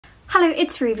Hello,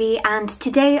 it's Ruby, and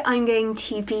today I'm going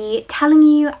to be telling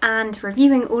you and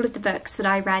reviewing all of the books that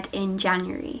I read in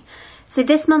January. So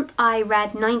this month I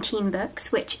read 19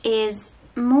 books, which is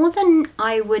more than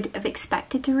I would have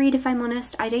expected to read, if I'm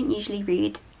honest. I don't usually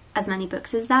read as many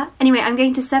books as that. Anyway, I'm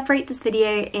going to separate this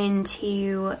video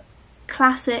into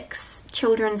classics,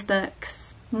 children's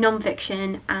books,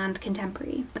 non-fiction and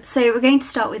contemporary. So we're going to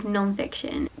start with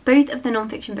non-fiction. Both of the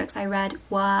non-fiction books I read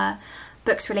were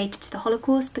books related to the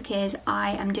Holocaust because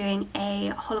I am doing a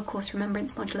Holocaust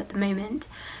remembrance module at the moment.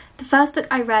 The first book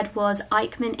I read was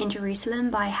Eichmann in Jerusalem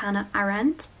by Hannah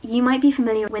Arendt. You might be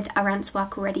familiar with Arendt's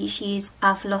work already. She's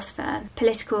a philosopher,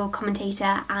 political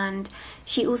commentator, and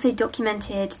she also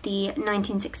documented the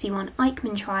 1961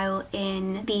 Eichmann trial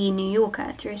in The New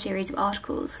Yorker through a series of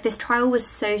articles. This trial was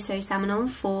so seminal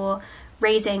for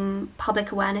raising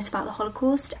public awareness about the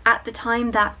Holocaust. At the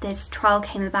time that this trial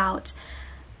came about,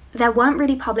 there weren't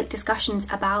really public discussions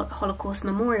about Holocaust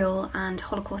memorial and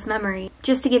Holocaust memory.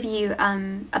 Just to give you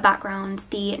a background,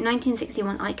 the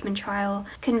 1961 Eichmann trial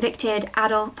convicted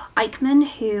Adolf Eichmann,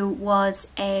 who was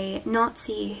a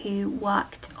Nazi who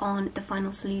worked on the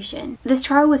final solution. This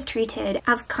trial was treated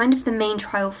as kind of the main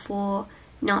trial for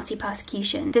Nazi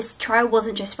persecution. This trial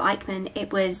wasn't just for Eichmann,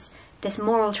 it was this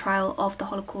moral trial of the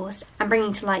Holocaust and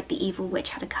bringing to light the evil which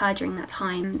had occurred during that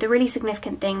time. The really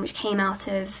significant thing which came out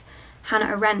of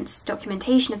Hannah Arendt's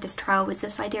documentation of this trial was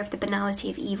this idea of the banality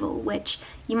of evil, which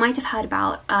you might have heard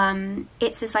about.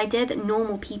 It's this idea that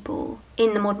normal people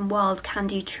in the modern world can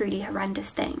do truly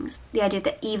horrendous things. The idea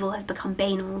that evil has become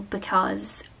banal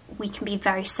because we can be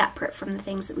very separate from the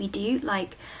things that we do.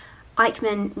 Like,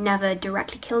 Eichmann never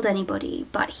directly killed anybody,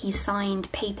 but he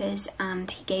signed papers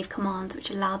and he gave commands which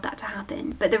allowed that to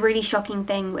happen. But the really shocking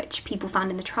thing which people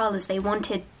found in the trial is they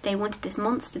wanted this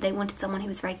monster, they wanted someone who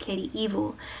was very clearly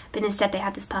evil, but instead they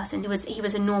had this person he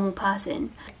was a normal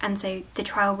person. And so the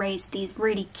trial raised these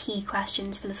really key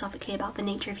questions philosophically about the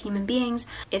nature of human beings.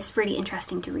 It's really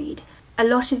interesting to read. A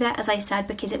lot of it, as I said,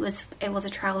 because it was a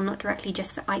trial not directly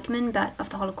just for Eichmann, but of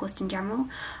the Holocaust in general.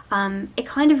 It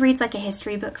kind of reads like a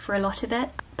history book for a lot of it.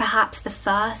 Perhaps the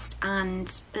first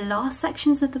and last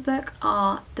sections of the book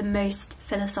are the most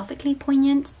philosophically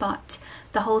poignant, but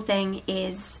the whole thing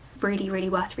is really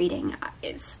worth reading.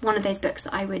 It's one of those books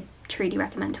that I would truly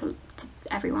recommend to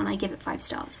everyone. I give it 5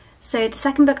 stars. So the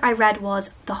second book I read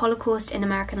was The Holocaust in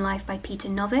American Life by Peter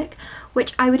Novick,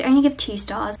 which I would only give 2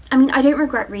 stars. I mean, I don't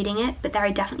regret reading it, but there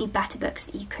are definitely better books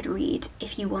that you could read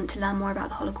if you want to learn more about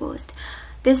the Holocaust.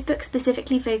 This book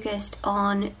specifically focused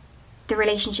on the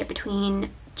relationship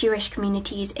between Jewish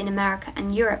communities in America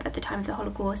and Europe at the time of the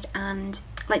Holocaust and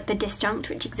like the disjunct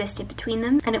which existed between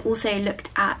them. And it also looked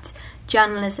at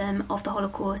journalism of the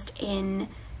Holocaust in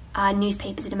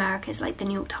newspapers in America, like the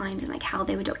New York Times, and like how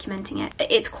they were documenting it.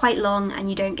 It's quite long and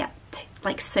you don't get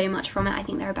like so much from it. I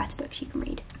think there are better books you can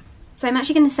read. So I'm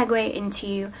actually going to segue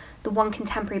into the one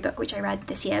contemporary book which I read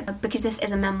this year because this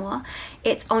is a memoir.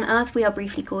 It's On Earth We Are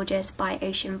Briefly Gorgeous by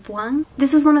Ocean Vuong.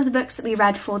 This is one of the books that we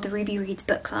read for the Ruby Reads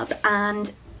book club,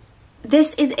 and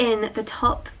this is in the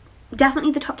top,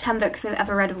 definitely the top 10 books I've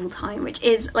ever read of all time, which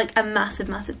is like a massive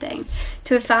thing.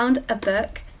 To have found a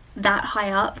book that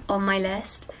high up on my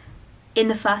list in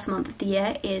the first month of the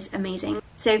year is amazing.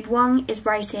 So Vuong is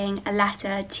writing a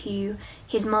letter to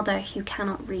his mother who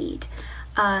cannot read.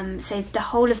 So the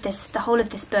whole of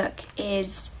this book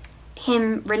is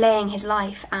him relaying his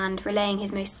life and relaying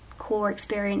his most core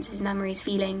experiences, memories,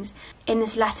 feelings in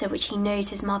this letter which he knows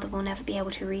his mother will never be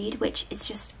able to read, which is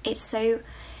just, it's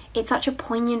such a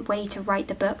poignant way to write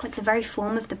the book. Like, the very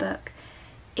form of the book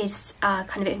is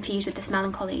kind of infused with this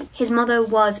melancholy. His mother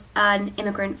was an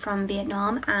immigrant from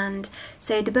Vietnam, and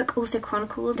so the book also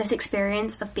chronicles this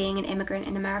experience of being an immigrant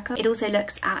in America. It also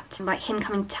looks at like him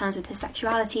coming to terms with his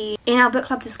sexuality. In our book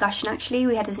club discussion, actually,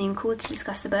 we had a Zoom call to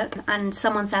discuss the book, and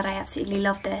someone said, I absolutely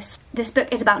love this. This book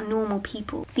is about normal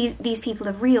people. These people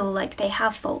are real, like they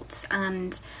have faults,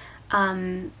 and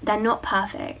they're not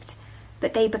perfect,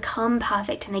 but they become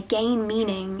perfect and they gain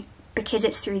meaning because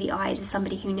it's through the eyes of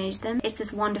somebody who knows them. It's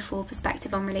this wonderful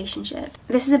perspective on relationship.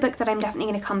 This is a book that I'm definitely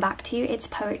going to come back to. It's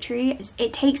poetry.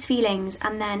 It takes feelings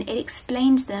and then it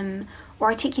explains them or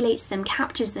articulates them,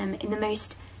 captures them in the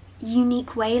most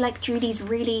unique way, like through these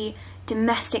really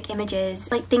domestic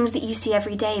images, like things that you see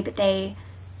every day, but they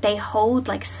hold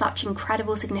like such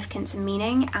incredible significance and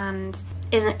meaning. And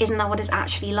isn't that what it's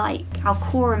actually like? Our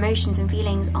core emotions and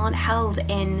feelings aren't held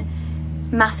in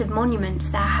massive monuments,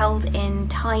 they're held in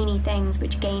tiny things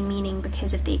which gain meaning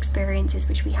because of the experiences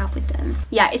which we have with them.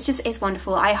 Yeah, it's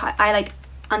wonderful. I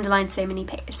underlined so many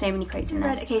quotes in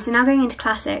there. Okay, so now going into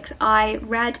classics, I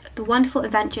read The Wonderful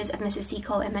Adventures of Mrs.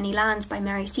 Seacole in Many Lands by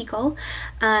Mary Seacole,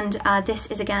 and this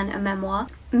is again a memoir.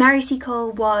 Mary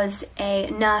Seacole was a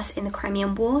nurse in the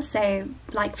Crimean War, so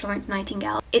like Florence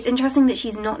Nightingale. It's interesting that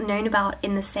she's not known about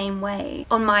in the same way.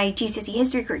 On my GCSE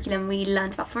history curriculum, we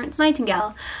learnt about Florence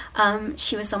Nightingale.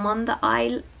 She was someone that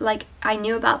I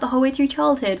knew about the whole way through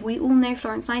childhood. We all know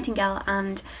Florence Nightingale,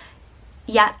 and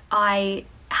yet I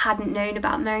hadn't known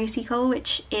about Mary Seacole,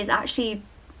 which is actually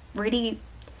really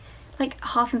like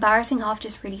half embarrassing, half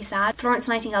just really sad. Florence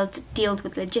Nightingale dealt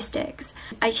with logistics.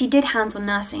 She did hands-on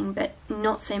nursing, but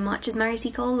not so much as Mary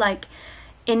Seacole. Like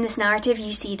in this narrative,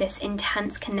 you see this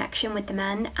intense connection with the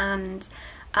men, and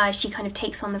she kind of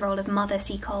takes on the role of Mother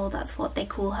Seacole, that's what they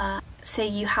call her. So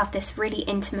you have this really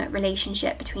intimate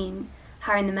relationship between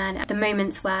her and the men. At the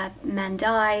moments where men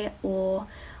die or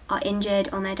are injured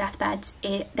on their deathbeds,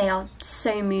 they are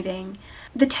so moving.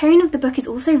 The tone of the book is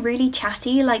also really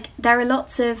chatty. Like there are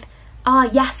lots of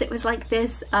yes, it was like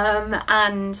this,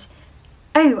 and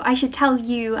oh, I should tell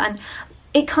you, and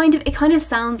it kind of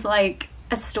sounds like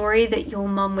a story that your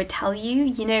mum would tell you.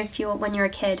 You know, when you're a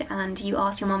kid and you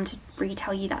ask your mum to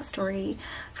retell you that story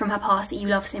from her past that you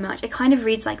love so much, it kind of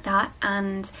reads like that.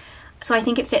 And so I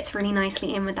think it fits really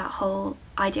nicely in with that whole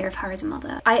idea of her as a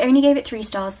mother. I only gave it 3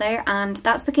 stars though, and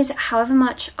that's because however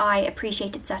much I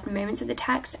appreciated certain moments of the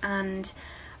text and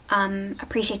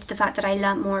appreciated the fact that I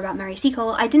learnt more about Mary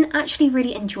Seacole, I didn't actually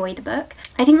really enjoy the book.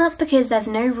 I think that's because there's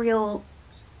no real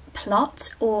plot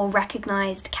or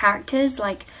recognised characters,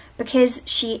 like because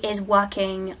she is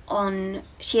working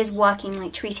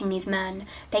like treating these men,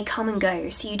 they come and go,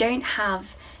 so you don't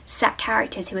have set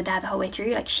characters who are there the whole way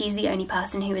through. Like she's the only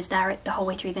person who is there the whole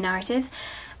way through the narrative.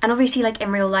 And obviously like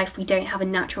in real life we don't have a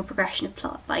natural progression of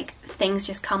plot, like things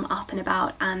just come up and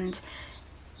about and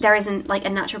there isn't like a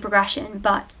natural progression,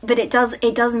 but it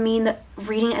does mean that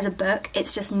reading it as a book,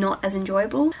 it's just not as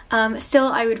enjoyable. Still,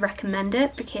 I would recommend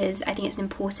it because I think it's an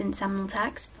important seminal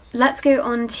text. Let's go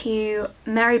on to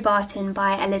Mary Barton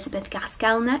by Elizabeth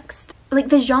Gaskell next. Like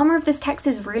the genre of this text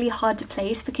is really hard to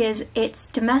place because it's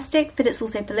domestic, but it's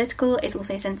also political, it's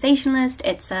also sensationalist,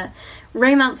 it's a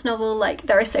romance novel. Like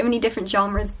there are so many different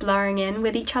genres blurring in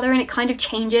with each other, and it kind of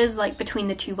changes like between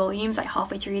the 2 volumes, like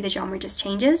halfway through the genre just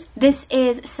changes. This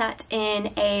is set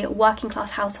in a working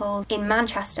class household in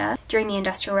Manchester during the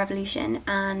Industrial Revolution,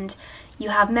 and you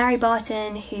have Mary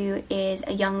Barton, who is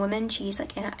a young woman. She's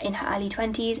like in her early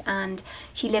 20s, and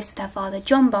she lives with her father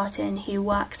John Barton, who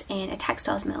works in a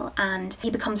textiles mill, and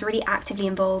he becomes really actively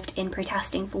involved in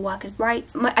protesting for workers'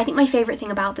 rights. I think my favourite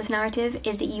thing about this narrative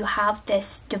is that you have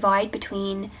this divide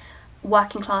between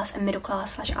working class and middle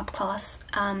class / upper class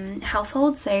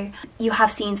households. So you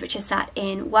have scenes which are set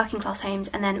in working class homes,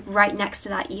 and then right next to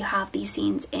that you have these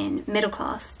scenes in middle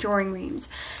class drawing rooms,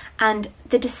 and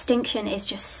the distinction is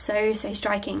just so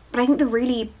striking. But I think the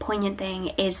really poignant thing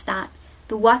is that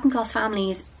the working class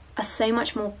families are so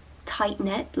much more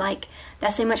tight-knit, like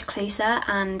they're so much closer,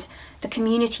 and the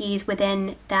communities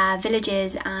within their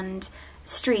villages and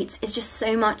streets is just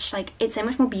so much like, it's so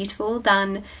much more beautiful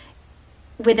than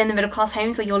within the middle class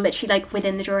homes where you're literally like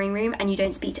within the drawing room and you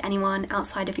don't speak to anyone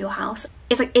outside of your house.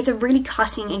 It's a really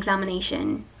cutting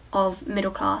examination of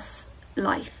middle class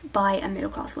life by a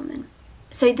middle class woman.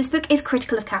 So this book is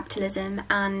critical of capitalism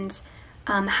and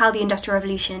how the Industrial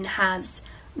Revolution has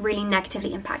really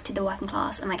negatively impacted the working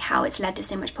class and like how it's led to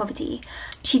so much poverty.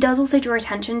 She does also draw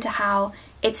attention to how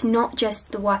it's not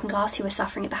just the working class who are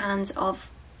suffering at the hands of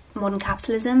modern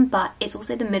capitalism, but it's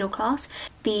also the middle class.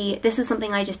 This is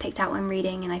something I just picked out when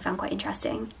reading and I found quite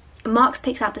interesting. Marx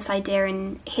picks out this idea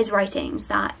in his writings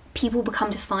that people become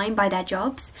defined by their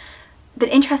jobs, but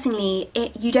interestingly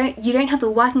you don't have the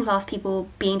working class people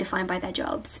being defined by their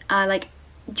jobs. Like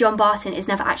John Barton is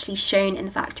never actually shown in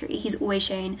the factory, he's always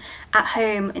shown at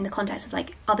home in the context of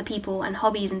like other people and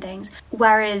hobbies and things,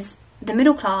 whereas the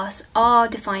middle class are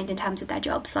defined in terms of their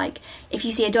jobs. Like if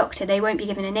you see a doctor, they won't be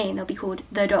given a name, they'll be called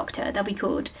the doctor, they'll be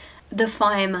called the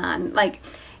fireman. Like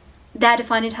they're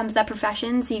defined in terms of their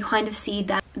profession, so you kind of see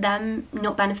them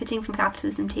not benefiting from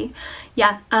capitalism too.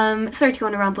 Yeah, sorry to go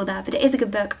on a ramble there, but it is a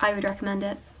good book, I would recommend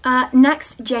it.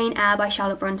 Next, Jane Eyre by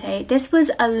Charlotte Bronte. This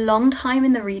was a long time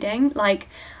in the reading. Like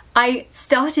I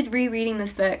started rereading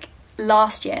this book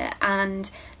last year and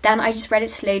then I just read it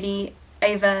slowly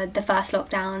over the first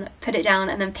lockdown, put it down,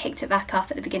 and then picked it back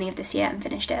up at the beginning of this year and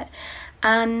finished it.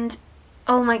 And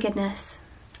oh my goodness,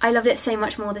 I loved it so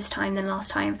much more this time than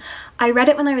last time. I read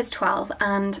it when I was 12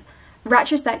 and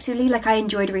retrospectively, like I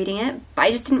enjoyed reading it, but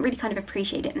I just didn't really kind of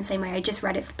appreciate it in the same way. I just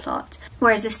read it for plot.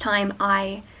 Whereas this time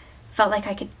I felt like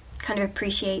I could kind of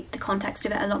appreciate the context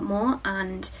of it a lot more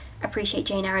and appreciate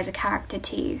Jane Eyre as a character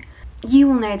too. You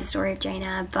will know the story of Jane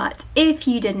Eyre, but if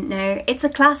you didn't know, it's a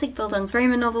classic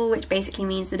Bildungsroman novel, which basically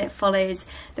means that it follows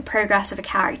the progress of a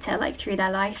character like through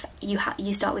their life.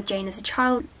 You start with Jane as a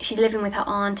child. She's living with her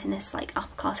aunt in this like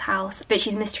upper class house, but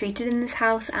she's mistreated in this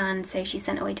house, and so she's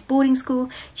sent away to boarding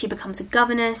school. She becomes a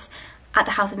governess at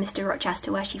the house of Mr.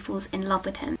 Rochester, where she falls in love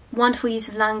with him. Wonderful use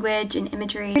of language and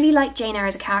imagery. I really like Jane Eyre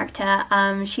as a character.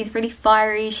 She's really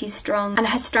fiery, she's strong, and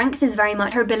her strength is very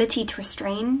much her ability to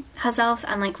restrain herself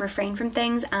and like refrain from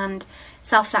things and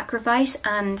self-sacrifice,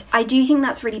 and I do think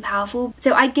that's really powerful.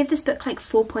 So I give this book like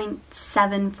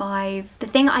 4.75. The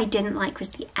thing I didn't like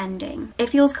was the ending. It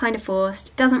feels kind of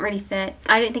forced, doesn't really fit.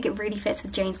 I don't think it really fits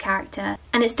with Jane's character,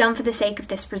 and it's done for the sake of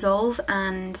this resolve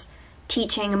and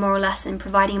teaching a moral lesson,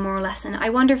 providing a moral lesson. I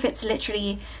wonder if it's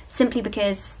literally simply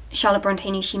because Charlotte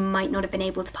Brontë knew she might not have been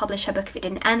able to publish her book if it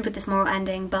didn't end with this moral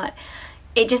ending, but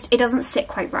it doesn't sit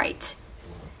quite right.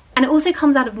 And it also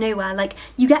comes out of nowhere. Like,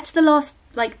 you get to the last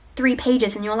like 3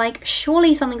 pages and you're like,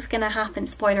 surely something's gonna happen,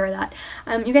 spoiler alert.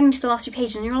 You're getting to the last 2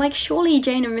 pages and you're like, surely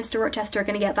Jane and Mr. Rochester are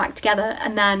gonna get back together,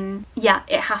 and then yeah,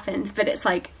 it happens, but it's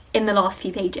like in the last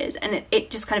few pages, and it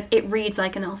just kind of, it reads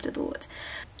like an afterthought.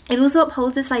 It also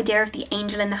upholds this idea of the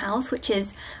angel in the house, which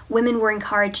is women were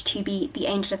encouraged to be the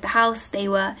angel of the house. They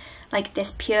were like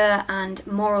this pure and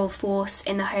moral force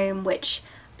in the home which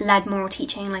led moral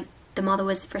teaching. Like, the mother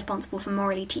was responsible for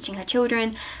morally teaching her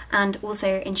children and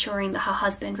also ensuring that her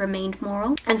husband remained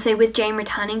moral. And so with Jane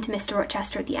returning to Mr.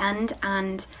 Rochester at the end,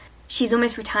 and she's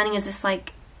almost returning as this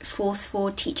like force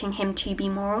for teaching him to be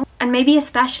moral, and maybe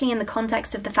especially in the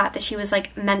context of the fact that she was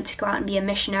like meant to go out and be a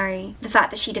missionary, the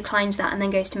fact that she declines that and then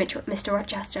goes to Mr.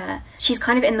 Rochester, she's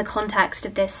kind of in the context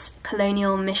of this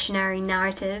colonial missionary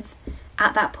narrative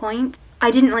at that point.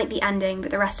 I didn't like the ending, but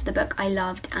the rest of the book I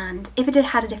loved, and if it had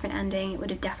had a different ending, it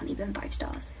would have definitely been 5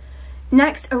 stars.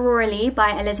 Next, Aurora Leigh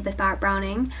by Elizabeth Barrett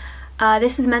Browning.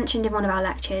 This was mentioned in one of our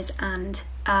lectures, and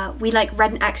we like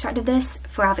read an extract of this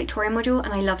for our Victoria module,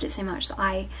 and I loved it so much that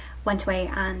I went away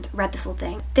and read the full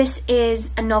thing. This is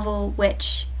a novel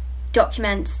which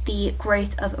documents the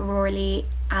growth of Aurora Leigh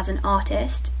as an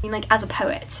artist, like as a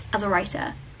poet, as a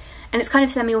writer. And it's kind of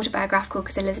semi-autobiographical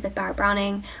because Elizabeth Barrett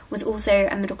Browning was also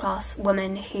a middle-class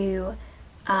woman who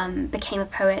became a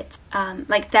poet.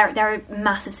 Like there are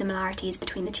massive similarities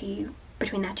between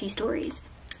their two stories.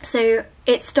 So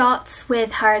it starts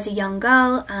with her as a young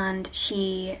girl, and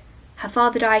her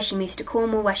father dies, she moves to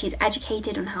Cornwall where she's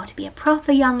educated on how to be a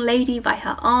proper young lady by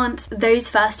her aunt. Those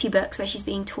first 2 books where she's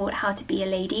being taught how to be a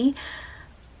lady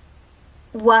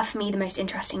were for me the most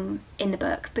interesting in the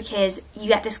book, because you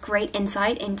get this great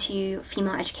insight into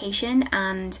female education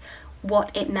and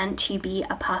what it meant to be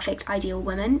a perfect ideal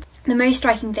woman. The most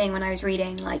striking thing when I was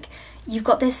reading, like, you've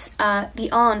got this, the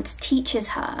aunt teaches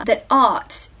her that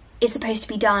art is supposed to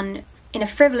be done in a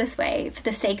frivolous way for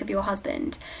the sake of your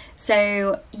husband.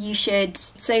 So you should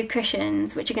sew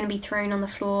cushions which are going to be thrown on the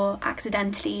floor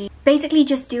accidentally. Basically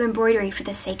just do embroidery for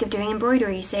the sake of doing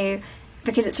embroidery. So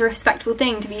because it's a respectful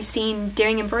thing to be seen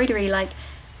doing embroidery, like,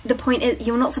 the point is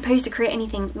you're not supposed to create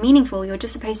anything meaningful, you're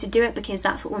just supposed to do it because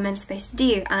that's what women are supposed to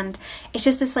do. And it's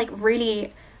just this like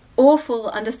really awful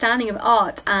understanding of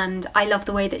art, and I love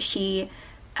the way that she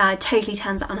totally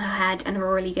turns that on her head, and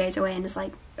Aurora Leigh goes away and is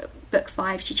like, book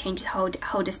 5, she changes her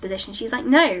whole disposition. She's like,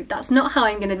 no, that's not how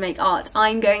I'm going to make art.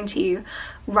 I'm going to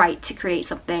write to create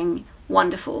something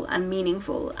wonderful and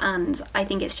meaningful. And I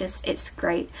think it's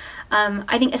great.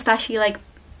 I think especially like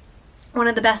one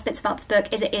of the best bits about this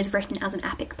book is it is written as an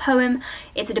epic poem.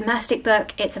 It's a domestic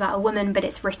book, it's about a woman, but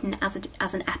it's written as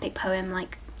an epic poem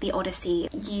like the Odyssey.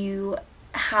 You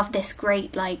have this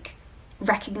great like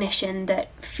recognition that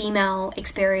female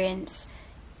experience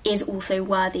is also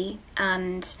worthy,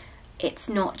 and it's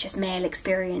not just male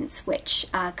experience which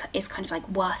is kind of like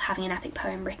worth having an epic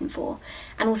poem written for.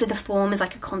 And also the form is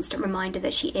like a constant reminder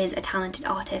that she is a talented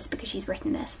artist because she's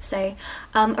written this. So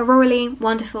Aurora Leigh,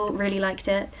 wonderful, really liked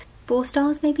it. 4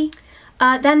 stars maybe.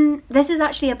 Then this is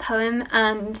actually a poem,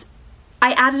 and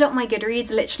I added it on my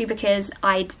Goodreads literally because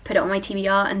I'd put it on my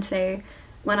TBR, and so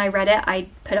when I read it I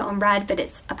put it on read, but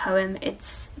it's a poem.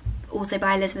 It's also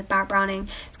by Elizabeth Barrett Browning.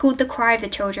 It's called The Cry of the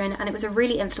Children, and it was a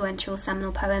really influential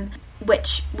seminal poem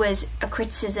which was a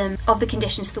criticism of the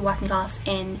conditions of the working class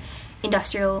in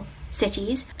industrial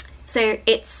cities. So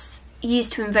it's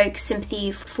used to invoke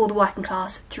sympathy for the working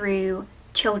class through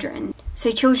children. So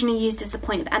children are used as the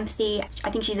point of empathy. I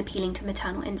think she's appealing to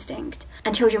maternal instinct.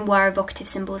 And children were evocative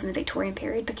symbols in the Victorian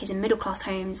period because in middle class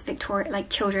homes,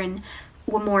 children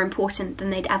were more important than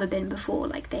they'd ever been before.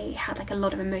 Like, they had like a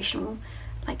lot of emotional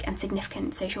and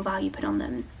significant social value put on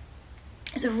them.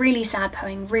 It's a really sad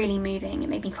poem, really moving. It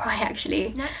made me cry,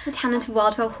 actually. Next, The Tenant of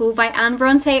Wildfell Hall by Anne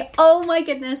Bronte. Oh my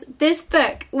goodness, this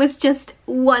book was just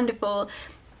wonderful.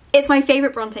 It's my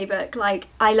favourite Bronte book. Like,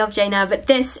 I love Jane Eyre, but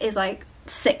this is like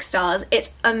 6 stars.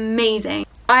 It's amazing.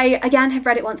 I, again, have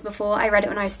read it once before. I read it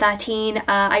when I was 13.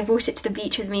 I brought it to the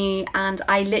beach with me and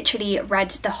I literally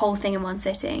read the whole thing in one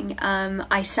sitting.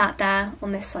 I sat there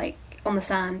on this, like, on the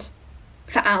sand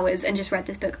for hours and just read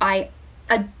this book. I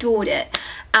adored it,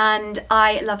 and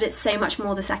I loved it so much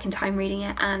more the second time reading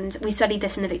it, and we studied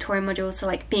this in the Victorian module, so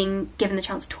like being given the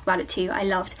chance to talk about it too, I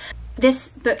loved. This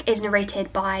book is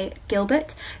narrated by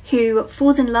Gilbert, who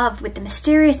falls in love with the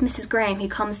mysterious Mrs. Graham, who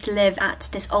comes to live at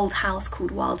this old house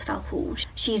called Wildfell Hall.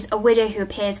 She's a widow who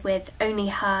appears with only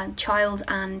her child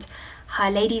and her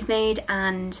lady's maid,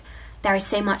 and there is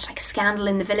so much like scandal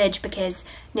in the village because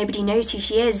nobody knows who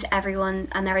she is, everyone,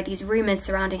 and there are these rumours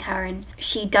surrounding her, and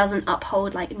she doesn't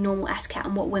uphold like normal etiquette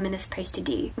and what women are supposed to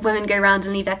do. Women go around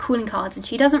and leave their calling cards and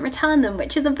she doesn't return them,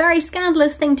 which is a very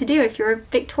scandalous thing to do if you're a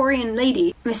Victorian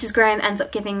lady. Mrs. Graham ends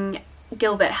up giving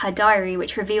Gilbert her diary,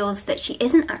 which reveals that she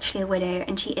isn't actually a widow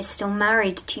and she is still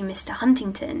married to Mr.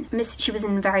 Huntington. She was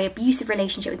in a very abusive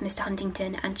relationship with Mr.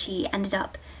 Huntington, and she ended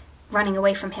up running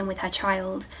away from him with her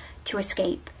child to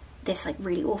escape this like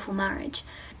really awful marriage.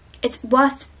 It's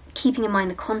worth keeping in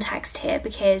mind the context here,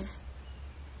 because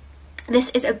this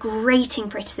is a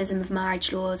grating criticism of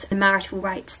marriage laws and marital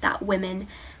rights that women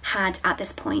had at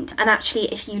this point. And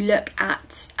actually, if you look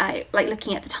at like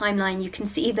looking at the timeline, you can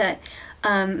see that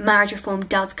marriage reform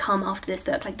does come after this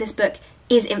book. Like, this book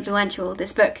is influential.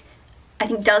 This book, I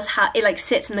think, does have, it like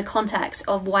sits in the context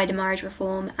of wider marriage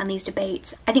reform and these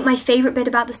debates. I think my favourite bit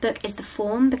about this book is the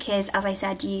form, because as I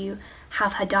said, you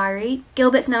have her diary.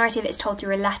 Gilbert's narrative is told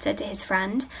through a letter to his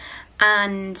friend,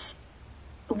 and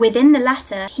within the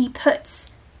letter he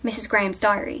puts Mrs. Graham's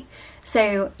diary.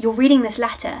 So you're reading this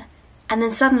letter and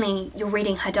then suddenly you're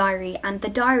reading her diary, and the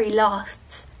diary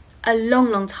lasts a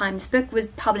long time. This book was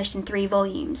published in 3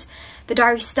 volumes. The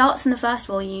diary starts in the first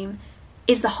volume,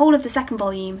 is the whole of the second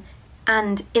volume,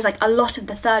 and is like a lot of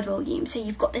the third volume. So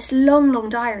you've got this long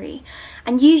diary.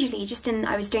 And usually,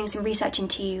 I was doing some research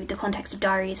into the context of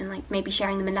diaries and like maybe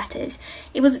sharing them in letters.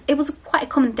 It was quite a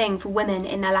common thing for women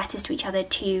in their letters to each other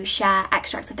to share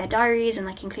extracts of their diaries and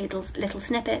like include little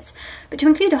snippets. But to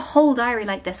include a whole diary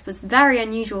like this was very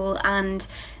unusual, and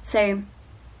so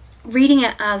reading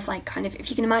it as like kind of,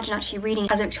 if you can imagine actually reading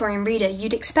as a Victorian reader,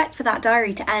 you'd expect for that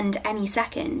diary to end any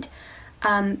second.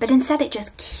 But instead it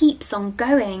just keeps on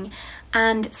going,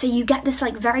 and so you get this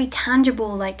like very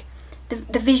tangible, like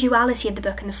the visuality of the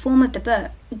book and the form of the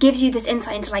book gives you this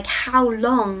insight into like how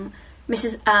long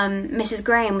Mrs.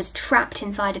 Graham was trapped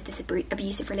inside of this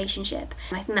abusive relationship.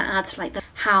 And I think that adds to like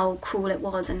how cruel it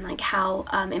was and like how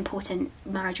important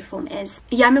marriage reform is.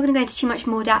 Yeah, I'm not going to go into too much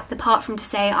more depth apart from to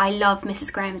say I love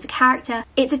Mrs. Graham as a character.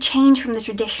 It's a change from the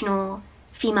traditional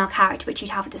female character which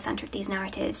you'd have at the centre of these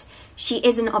narratives. She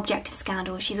is an object of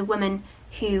scandal. She's a woman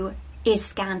who is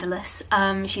scandalous.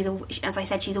 As I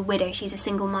said, she's a widow. She's a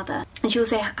single mother, and she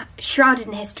also shrouded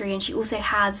in history. And she also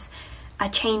has a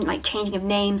changing of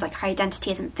names. Like, her identity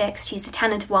isn't fixed. She's the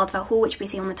tenant of Wildfell Hall, which we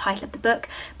see on the title of the book,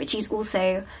 but she's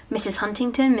also Mrs.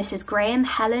 Huntington, Mrs. Graham,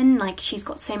 Helen. Like, she's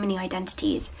got so many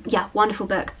identities. Yeah, wonderful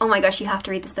book. Oh my gosh, you have to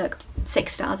read this book.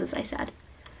 6 stars, as I said.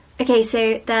 Okay,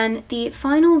 so then the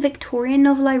final Victorian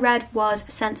novel I read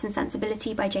was Sense and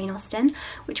Sensibility by Jane Austen,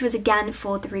 which was again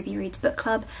for the Ruby Reads book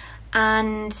club,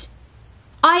 and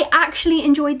I actually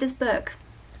enjoyed this book.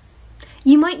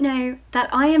 You might know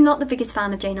that I am not the biggest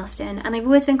fan of Jane Austen, and I've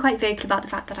always been quite vocal about the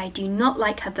fact that I do not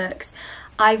like her books.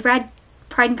 I've read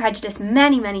Pride and Prejudice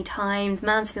many times,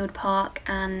 Mansfield Park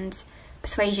and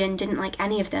Persuasion, didn't like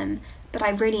any of them, but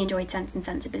I really enjoyed Sense and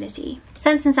Sensibility.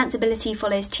 Sense and Sensibility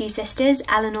follows 2 sisters,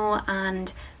 Eleanor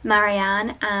and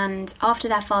Marianne, and after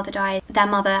their father died, their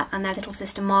mother and their little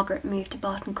sister Margaret moved to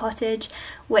Barton Cottage,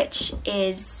 which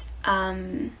is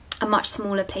a much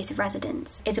smaller place of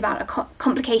residence. It's about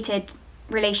complicated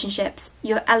relationships.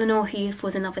 You have Eleanor, who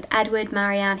falls in love with Edward,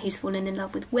 Marianne, who's fallen in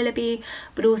love with Willoughby,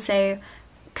 but also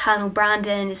Colonel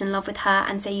Brandon is in love with her,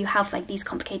 and so you have like these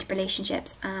complicated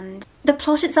relationships, and the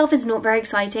plot itself is not very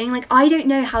exciting. Like, I don't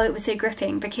know how it was so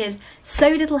gripping because so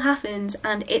little happens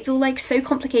and it's all like so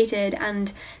complicated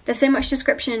and there's so much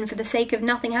description for the sake of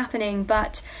nothing happening.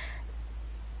 But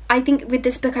I think with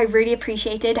this book I really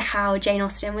appreciated how Jane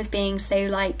Austen was being so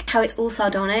like, how it's all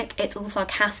sardonic, it's all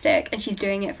sarcastic, and she's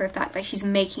doing it for a fact, like she's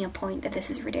making a point that this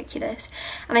is ridiculous.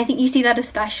 And I think you see that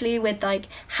especially with like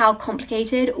how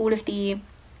complicated all of the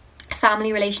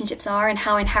family relationships are and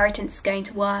how inheritance is going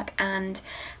to work and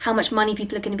how much money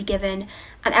people are going to be given,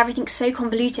 and everything's so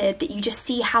convoluted that you just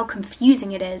see how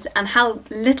confusing it is and how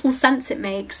little sense it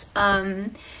makes.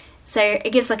 So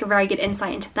it gives like a very good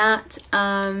insight into that.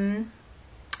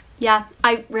 Yeah,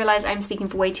 I realise I'm speaking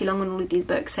for way too long on all of these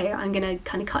books, so I'm going to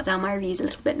kind of cut down my reviews a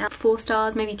little bit now. 4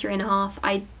 stars, maybe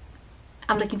 3.5.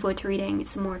 I'm looking forward to reading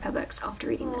some more of her books after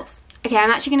reading this. Okay, I'm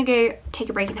actually going to go take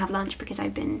a break and have lunch because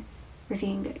I've been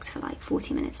reviewing books for like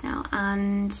 40 minutes now,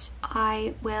 and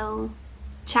I will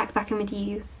check back in with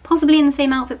you, possibly in the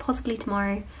same outfit, possibly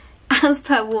tomorrow, as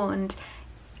per warned.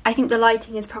 I think the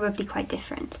lighting is probably quite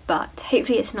different, but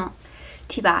hopefully it's not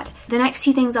too bad. The next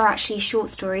 2 things are actually short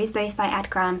stories, both by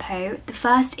Edgar Allan Poe. The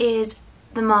first is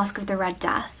The Mask of the Red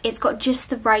Death. It's got just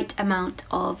the right amount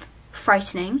of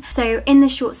frightening. So in the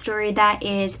short story there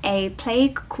is a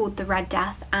plague called the Red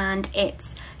Death, and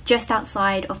it's just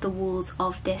outside of the walls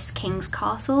of this king's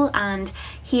castle, and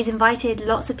he's invited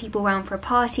lots of people around for a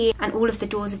party, and all of the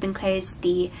doors have been closed,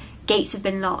 the gates have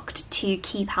been locked to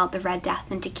keep out the Red Death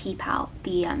and to keep out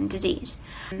the disease.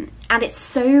 And it's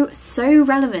so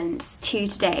relevant to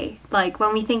today, like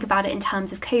when we think about it in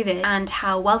terms of COVID and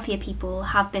how wealthier people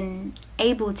have been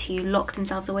able to lock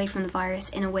themselves away from the virus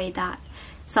in a way that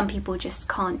some people just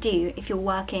can't do. If you're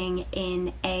working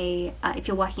in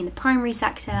the primary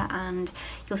sector and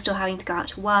you're still having to go out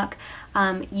to work,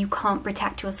 you can't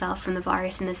protect yourself from the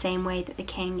virus in the same way that the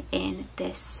king in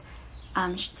this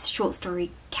short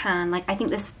story can. Like I think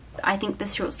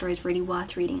this short story is really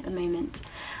worth reading at the moment.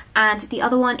 And the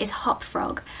other one is Hop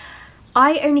Frog.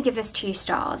 I only give this 2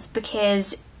 stars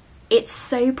because it's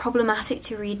so problematic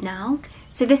to read now.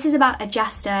 So this is about a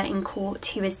jester in court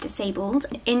who is disabled.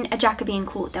 In a Jacobean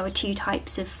court there were 2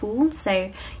 types of fool.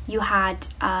 So you had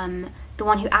the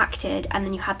one who acted, and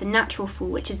then you had the natural fool,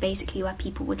 which is basically where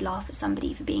people would laugh at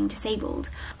somebody for being disabled.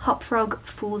 Hop Frog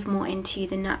falls more into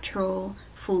the natural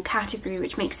fool category,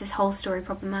 which makes this whole story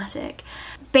problematic.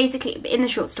 Basically, in the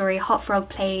short story, Hop Frog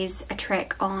plays a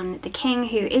trick on the king,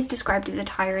 who is described as a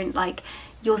tyrant. Like,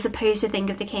 you're supposed to think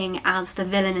of the king as the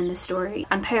villain in the story,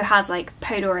 and Poe has like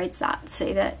polarized that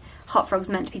so that Hop Frog's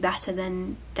meant to be better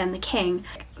than the king.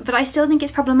 But I still think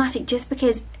it's problematic just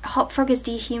because Hop Frog is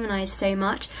dehumanized so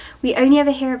much. We only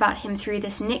ever hear about him through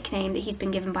this nickname that he's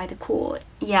been given by the court.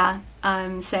 Yeah,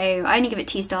 so I only give it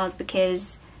 2 stars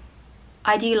because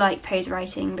I do like Poe's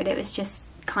writing, but it was just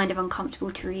kind of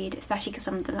uncomfortable to read, especially because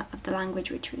some of the language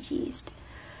which was used.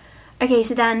 Okay,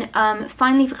 so then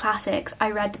finally for classics,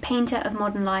 I read The Painter of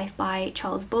Modern Life by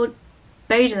Charles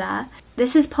Baudelaire.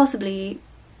 This is possibly,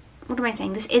 what am I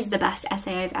saying? This is the best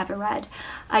essay I've ever read.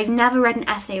 I've never read an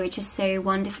essay which is so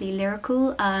wonderfully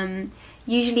lyrical.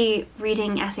 Usually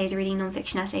reading essays, reading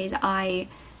non-fiction essays, I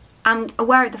am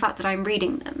aware of the fact that I'm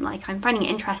reading them. Like, I'm finding it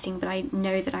interesting, but I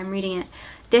know that I'm reading it.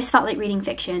 This felt like reading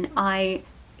fiction. I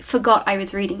forgot I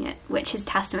was reading it, which is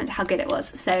testament to how good it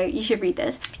was. So you should read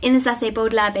this. In this essay,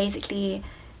 Baudelaire basically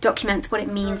documents what it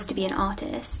means to be an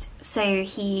artist. So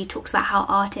he talks about how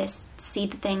artists see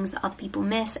the things that other people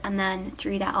miss, and then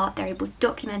through their art they're able to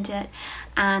document it.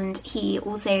 And he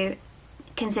also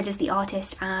considers the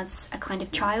artist as a kind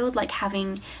of child, like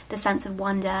having the sense of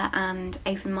wonder and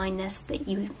open-mindedness that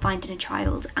you find in a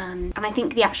child. And I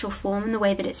think the actual form and the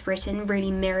way that it's written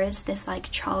really mirrors this like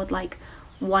childlike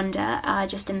wonder,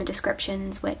 just in the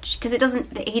descriptions, which, because he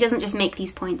doesn't just make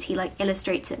these points, he like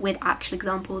illustrates it with actual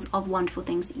examples of wonderful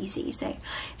things that you see. So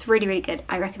it's really, really good.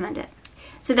 I recommend it.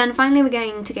 So then finally we're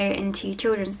going to go into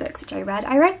children's books, which I read.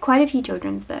 I read quite a few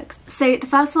children's books. So the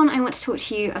first one I want to talk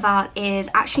to you about is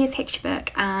actually a picture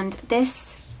book, and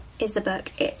this is the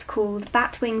book. It's called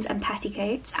Bat Wings and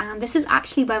Petticoats, and this is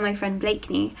actually by my friend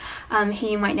Blakeney, who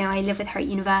you might know. I live with her at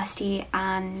university,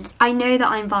 and I know that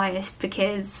I'm biased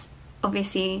because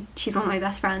obviously she's one of my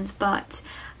best friends, but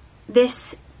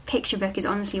this picture book is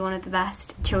honestly one of the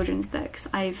best children's books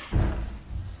I've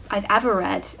ever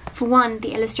read. For one,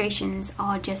 the illustrations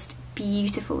are just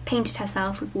beautiful, painted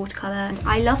herself with watercolour, and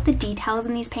I love the details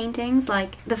in these paintings,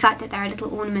 like the fact that there are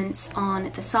little ornaments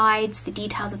on the sides, the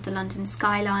details of the London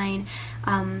skyline.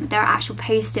 There are actual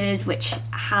posters which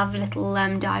have little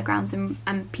diagrams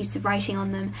and pieces of writing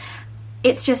on them.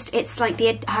 It's like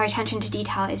her attention to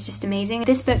detail is just amazing.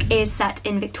 This book is set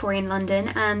in Victorian London,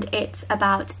 and it's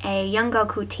about a young girl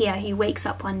called Tia who wakes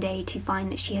up one day to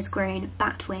find that she has grown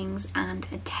bat wings and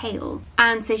a tail.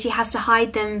 And so she has to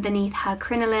hide them beneath her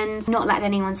crinolines, not let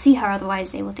anyone see her,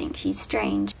 otherwise they will think she's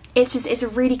strange. It's a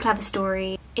really clever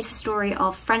story. It's a story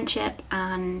of friendship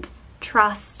and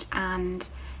trust and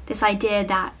this idea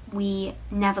that we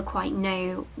never quite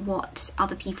know what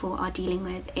other people are dealing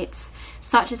with. It's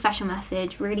such a special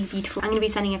message, really beautiful. I'm going to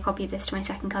be sending a copy of this to my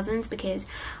second cousins because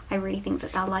I really think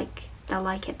that they'll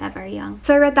like it. They're very young.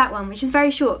 So I read that one, which is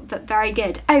very short but very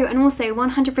good. Oh, and also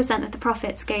 100% of the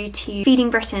profits go to Feeding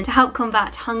Britain to help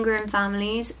combat hunger in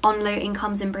families on low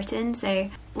incomes in Britain. So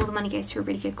all the money goes to a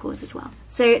really good cause as well.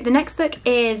 So the next book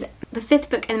is the 5th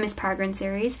book in the Miss Peregrine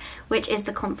series, which is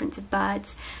The Conference of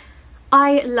Birds.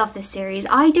 I love this series.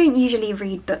 I don't usually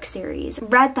read book series.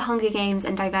 Read the Hunger Games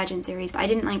and Divergent series, but I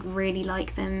didn't really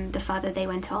like them the further they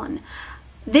went on.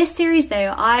 This series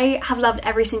though, I have loved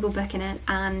every single book in it,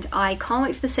 and I can't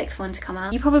wait for the 6th one to come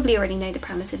out. You probably already know the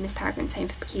premise of Miss Peregrine's Home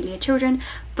for Peculiar Children,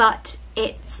 but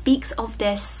it speaks of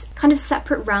this kind of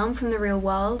separate realm from the real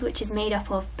world, which is made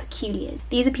up of peculiars.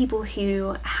 These are people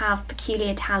who have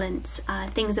peculiar talents,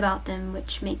 things about them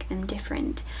which make them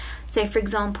different. So for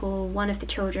example, one of the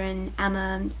children,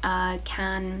 Emma,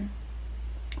 can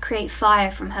create fire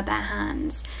from her bare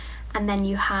hands. And then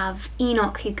you have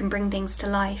Enoch, who can bring things to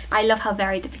life. I love how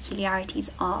varied the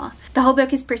peculiarities are. The whole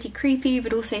book is pretty creepy,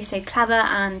 but also so clever,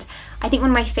 and I think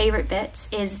one of my favourite bits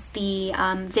is the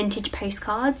vintage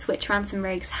postcards, which Ransom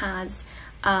Riggs has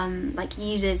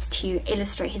uses to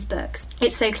illustrate his books.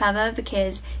 It's so clever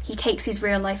because he takes these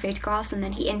real life photographs and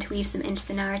then he interweaves them into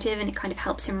the narrative, and it kind of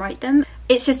helps him write them.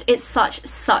 It's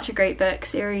such a great book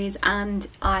series, and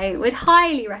I would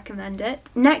highly recommend it.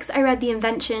 Next, I read The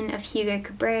Invention of Hugo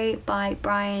Cabret by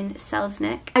Brian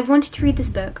Selznick. I've wanted to read this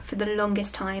book for the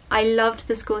longest time. I loved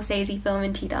the Scorsese film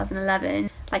in 2011,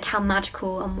 like how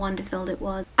magical and wonder-filled it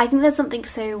was. I think there's something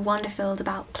so wonder-filled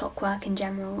about clockwork in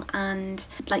general, and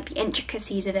like the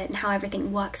intricacies of it and how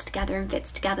everything works together and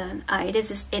fits together. It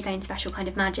is its own special kind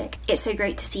of magic. It's so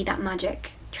great to see that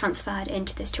magic transferred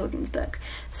into this children's book.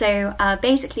 So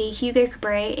basically, Hugo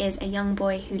Cabret is a young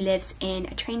boy who lives in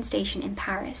a train station in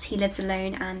Paris. He lives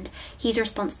alone, and he's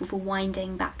responsible for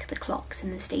winding back the clocks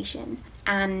in the station.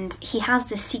 And he has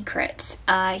this secret.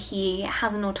 He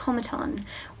has an automaton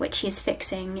which he is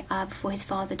fixing before his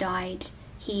father died.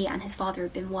 He and his father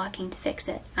have been working to fix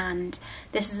it, and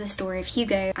this is the story of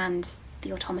Hugo and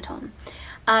the automaton.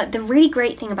 The really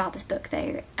great thing about this book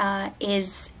though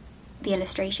is the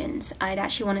illustrations. It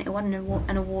actually won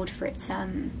an award for its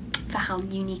for how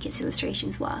unique its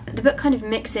illustrations were. The book kind of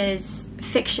mixes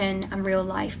fiction and real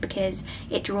life because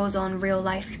it draws on real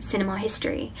life cinema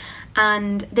history,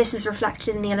 and this is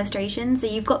reflected in the illustrations. So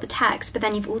you've got the text, but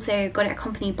then you've also got it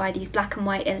accompanied by these black and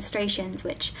white illustrations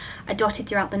which are dotted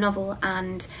throughout the novel,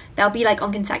 and they'll be like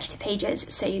on consecutive pages,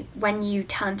 so when you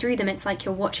turn through them it's like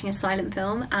you're watching a silent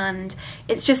film, and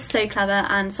it's just so clever.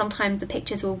 And sometimes the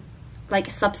pictures will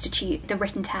substitute the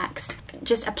written text.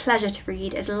 Just a pleasure to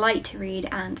read, a delight to read,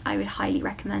 and I would highly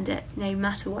recommend it no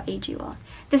matter what age you are.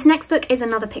 This next book is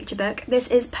another picture book. This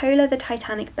is Polar the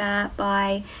Titanic Bear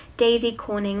by Daisy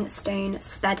Corning Stone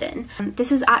Spedden.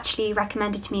 This was actually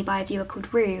recommended to me by a viewer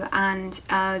called Rue, and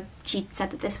she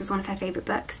said that this was one of her favourite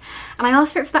books, and I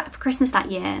asked for it for Christmas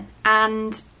that year,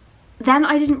 and then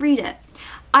I didn't read it.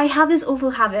 I have this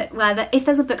awful habit where if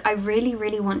there's a book I really,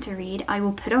 really want to read, I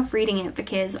will put off reading it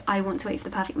because I want to wait for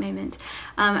the perfect moment.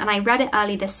 And I read it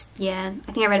early this year.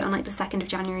 I think I read it on the 2nd of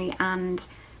January, and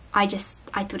I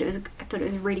thought it was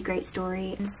a really great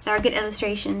story. There are good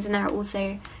illustrations, and there are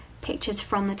also pictures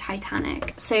from the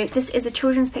Titanic. So this is a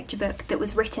children's picture book that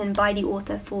was written by the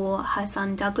author for her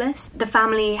son Douglas. The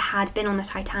family had been on the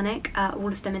Titanic, all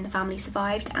of them in the family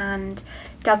survived, and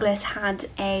Douglas had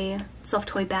a soft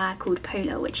toy bear called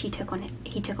Polar, which he took on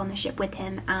the ship with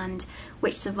him, and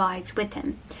which survived with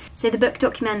him. So the book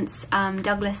documents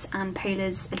Douglas and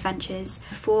Polar's adventures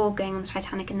before going on the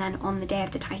Titanic and then on the day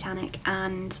of the Titanic,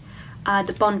 and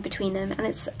the bond between them, and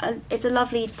it's a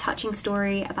lovely, touching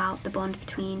story about the bond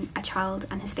between a child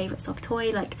and his favourite soft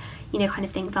toy, kind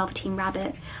of think Velveteen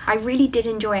Rabbit. I really did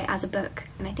enjoy it as a book,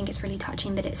 and I think it's really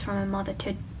touching that it's from a mother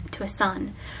to a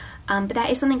son. But there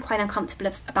is something quite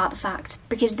uncomfortable about the fact,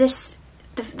 because this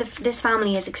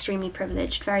family is extremely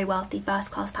privileged, very wealthy,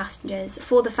 first-class passengers.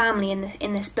 For the family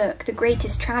in this book, the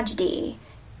greatest tragedy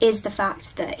is the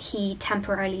fact that he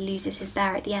temporarily loses his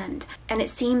bear at the end. And it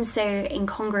seems so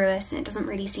incongruous, and it doesn't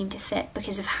really seem to fit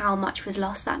because of how much was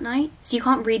lost that night. So you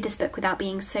can't read this book without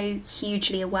being so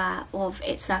hugely aware of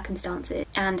its circumstances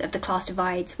and of the class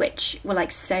divides, which were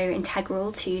so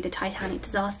integral to the Titanic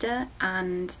disaster,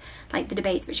 and the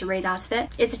debates which arose out of it.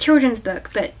 It's a children's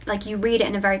book, but you read it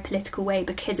in a very political way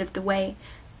because of the way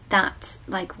that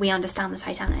we understand the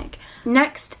Titanic.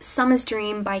 Next, Summer's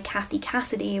Dream by Kathy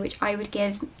Cassidy, which I would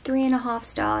give 3.5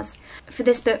 stars. For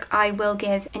this book I will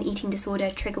give an eating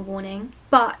disorder trigger warning,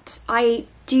 but I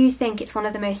do think it's one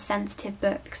of the most sensitive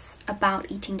books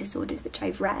about eating disorders which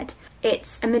I've read.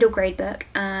 It's a middle grade book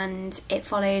and it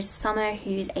follows Summer,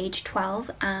 who's age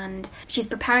 12, and she's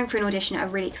preparing for an audition at a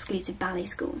really exclusive ballet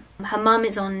school. Her mum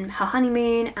is on her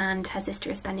honeymoon and her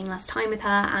sister is spending less time with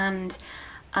her, and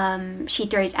she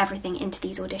throws everything into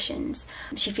these auditions.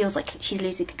 She feels like she's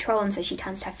losing control, and so she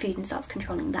turns to her food and starts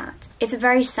controlling that. It's a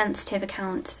very sensitive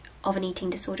account of an eating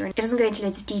disorder, and it doesn't go into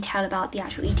loads of detail about the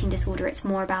actual eating disorder. It's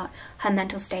more about her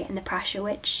mental state and the pressure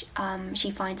which she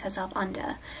finds herself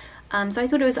under. So I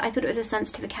thought it was a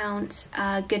sensitive account,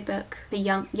 a good book for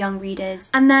young readers.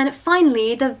 And then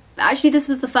finally, actually this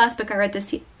was the first book I read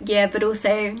this year, but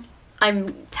also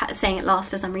I'm saying it last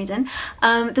for some reason.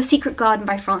 The Secret Garden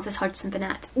by Frances Hodgson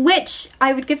Burnett, which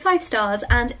I would give 5 stars,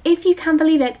 and if you can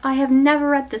believe it, I have never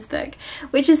read this book,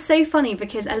 which is so funny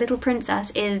because A Little Princess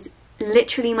is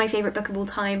literally my favourite book of all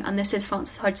time, and this is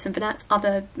Frances Hodgson Burnett's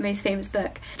other most famous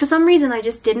book. For some reason I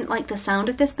just didn't like the sound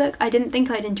of this book. I didn't think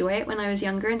I'd enjoy it when I was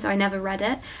younger, and so I never read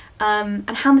it. And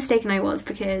how mistaken I was,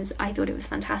 because I thought it was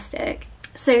fantastic.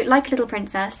 So, like Little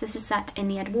Princess, this is set in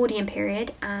the Edwardian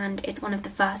period, and it's one of the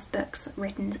first books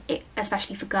written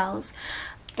especially for girls.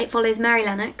 It follows Mary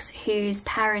Lennox, whose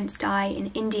parents die in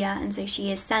India, and so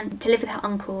she is sent to live with her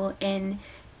uncle in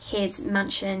his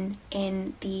mansion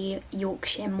in the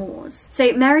Yorkshire moors.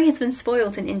 So Mary has been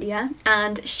spoiled in India,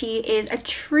 and she is a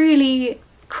truly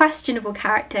questionable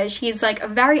character. She's like a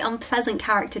very unpleasant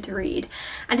character to read,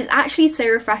 and it's actually so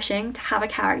refreshing to have a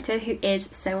character who is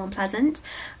so unpleasant,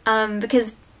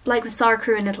 because like with Sarah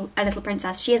Crewe in A Little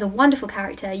Princess, she is a wonderful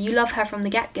character. You love her from the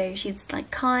get-go. She's like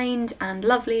kind and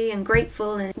lovely and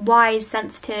grateful and wise,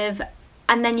 sensitive.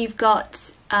 And then you've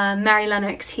got Mary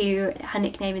Lennox, who her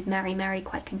nickname is Mary,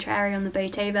 quite contrary on the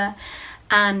boat over,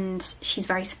 and she's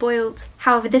very spoiled.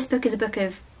 However, this book is a book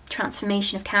of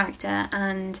transformation of character,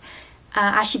 and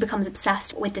as she becomes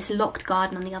obsessed with this locked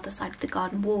garden on the other side of the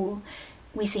garden wall,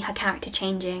 we see her character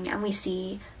changing, and we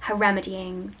see her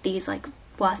remedying these like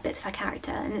worst bits of her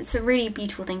character, and it's a really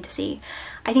beautiful thing to see.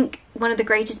 I think one of the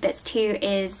greatest bits too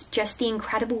is just the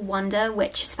incredible wonder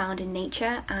which is found in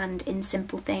nature and in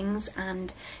simple things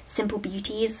and simple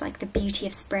beauties, like the beauty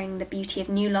of spring, the beauty of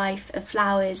new life, of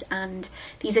flowers, and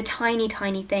these are tiny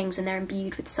things, and they're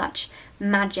imbued with such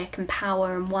magic and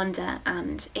power and wonder,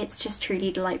 and it's just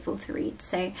truly delightful to read.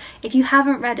 So if you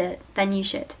haven't read it, then you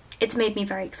should. It's made me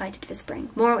very excited for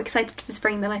spring. More excited for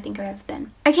spring than I think I've ever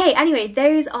been. Okay, anyway,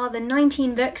 those are the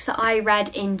 19 books that I read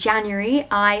in January.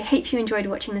 I hope you enjoyed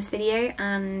watching this video,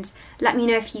 and let me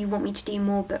know if you want me to do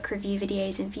more book review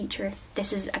videos in future, if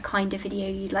this is a kind of video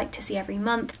you'd like to see every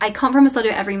month. I can't promise I'll do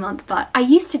it every month, but I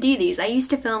used to do these. I used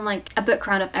to film like a book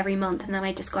roundup every month, and then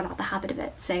I just got out the habit of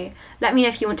it. So let me know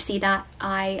if you want to see that.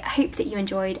 I hope that you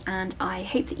enjoyed, and I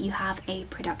hope that you have a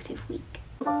productive week.